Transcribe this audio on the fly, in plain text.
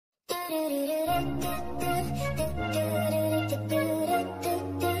Hi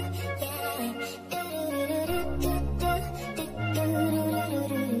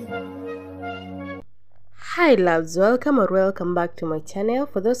loves, welcome back to my channel.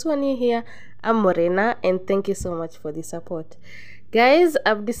 For those who are new here, I'm Morena and thank you so much for the support. Guys,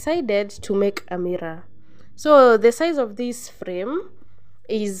 I've decided to make a mirror. So the size of this frame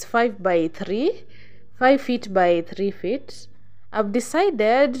is 5 by 3, 5 feet by 3 feet. I've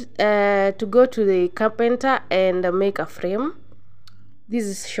decided to go to the carpenter and make a frame. This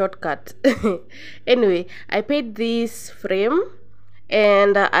is shortcut. Anyway, I paid this frame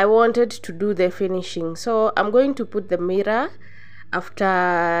and I wanted to do the finishing, so I'm going to put the mirror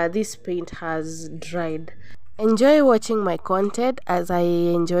after this paint has dried. Enjoy watching my content as I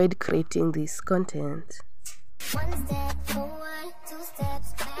enjoyed creating this content. One step forward, 2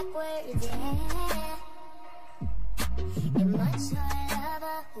 steps backwards, yeah. You're much more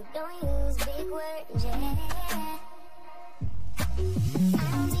lover who don't use big words, yeah. I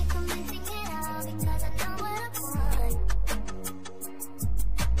don't need convincing at all because I know what I want.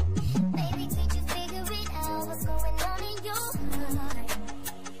 Baby, can't you figure it out? What's going on in your heart?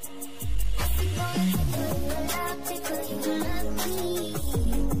 Tickle you, love me.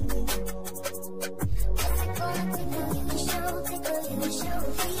 What's it gonna tickle you, show feels, yeah.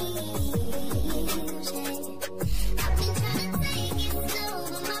 I've been trying to take it slow,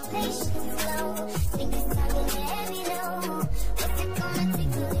 but my patience low. Think it's time to let me know. What's it gonna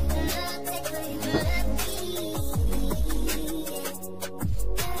tickle you, love me.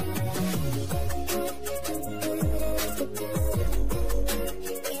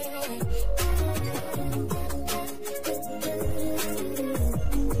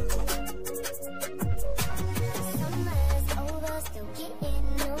 Summer's over, still getting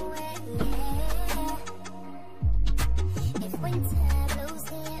nowhere, yeah. If winter blows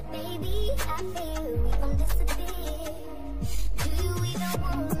in, baby, I fear we gon' disappear. Do you even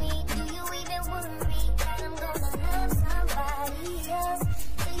want me? Do you even worry that I'm gonna love somebody else?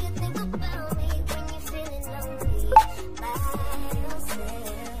 Do you think about me when you're feeling lonely by yourself?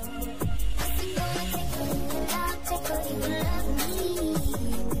 What's it gonna tickle you, love me?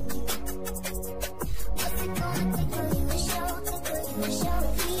 What's it gonna tickle you, show feels,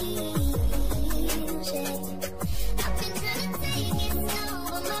 yeah. I've been trying to take it slow,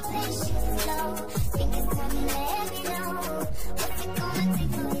 but my patience low. Think it's time to let me know. What's it gonna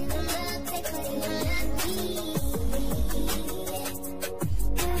tickle you, love me?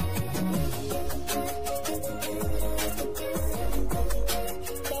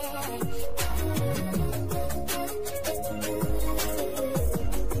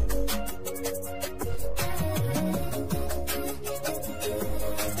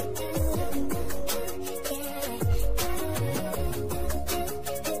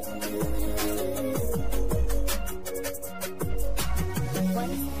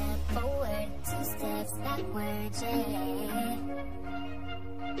 One step forward, 2 steps backwards, yeah.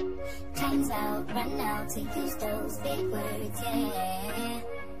 Time's out, run out to use those big words, yeah.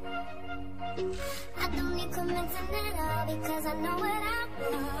 I don't need convincing at all because I know what I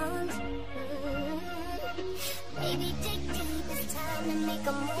want. Baby, dig deep, it's time to make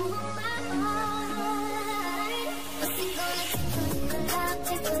a move on my heart. What's it gonna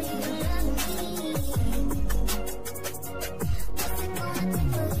tickle you, love me? What's it gonna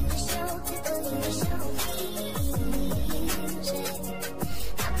tickle you, show feels, yeah.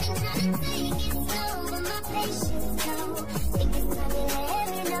 I've been trying to take it slow, but my patience low. Think it's time to let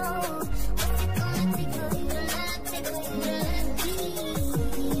me know. What's it gonna tickle you, love me?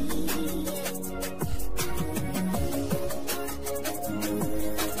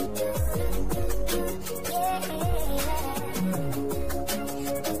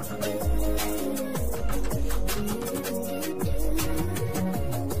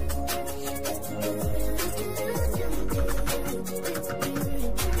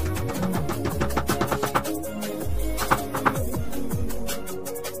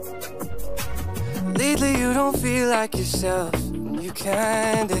 Lately you don't feel like yourself, you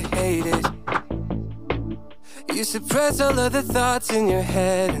kinda hate it. You suppress all of the thoughts in your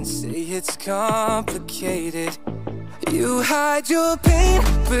head and say it's complicated. You hide your pain,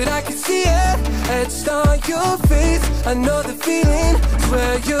 but I can see it etched on your face. I know the feeling,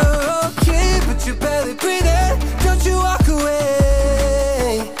 swear you're okay, but you're barely breathing. Don't you walk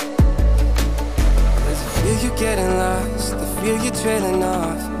away. There's a feel you're getting lost, the feel you're trailing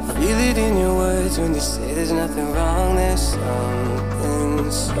off. Feel it in your words when you say there's nothing wrong. There's something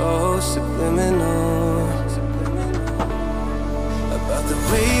so subliminal about the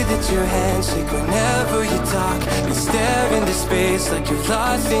way that your hands shake whenever you talk. You stare into space like you're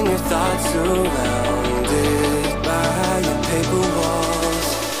lost in your thoughts, surrounded by your paper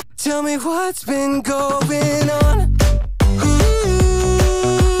walls. Tell me what's been going on.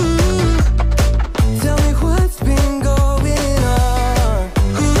 Tell me what's been going on.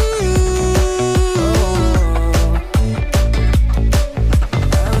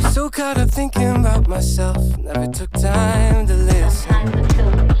 I was so caught up thinking about myself, never took time to listen.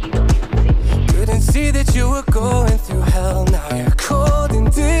 Couldn't see that you were going through hell. Now you're cold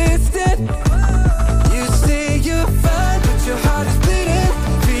and distant. You say you're fine, but your heart is bleeding.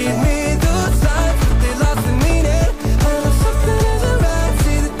 Feed me those signs, but they lost the meaning. I know something isn't right.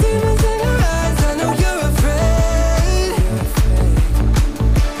 See the demons in your eyes. I know you're afraid.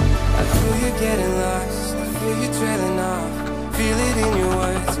 I feel you getting lost. I feel you trailing off. Feel it in your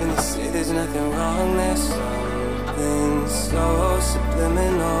words when you say there's nothing wrong. There's something so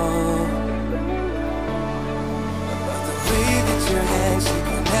subliminal about the way that your hands shake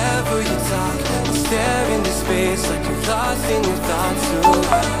whenever you talk. You stare into space like you're lost in your thoughts,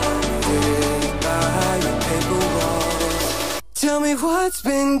 surrounded by your paper walls. Tell me what's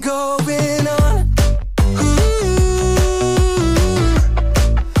been going on.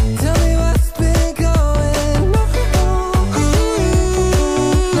 Tell me what's been going on.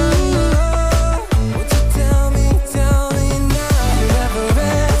 Won't you tell me now? You never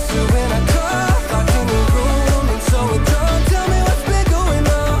answer when I call, locked in your room and so alone. Tell me what's been going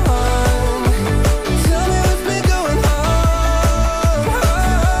on. Tell me what's been going on.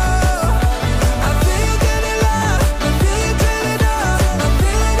 I feel you getting lost, I feel you trailing off. I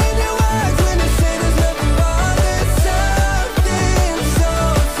feel it in your eyes when you say there's nothing wrong. There's something so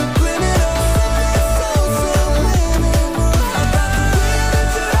subliminal, so subliminal about the way that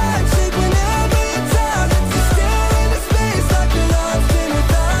your eyes shake whenever you talk. You stare into space like you're lost in your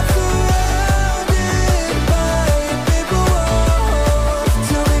thoughts, surrounded by your paper walls.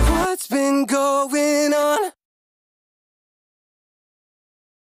 Tell me what's been going on.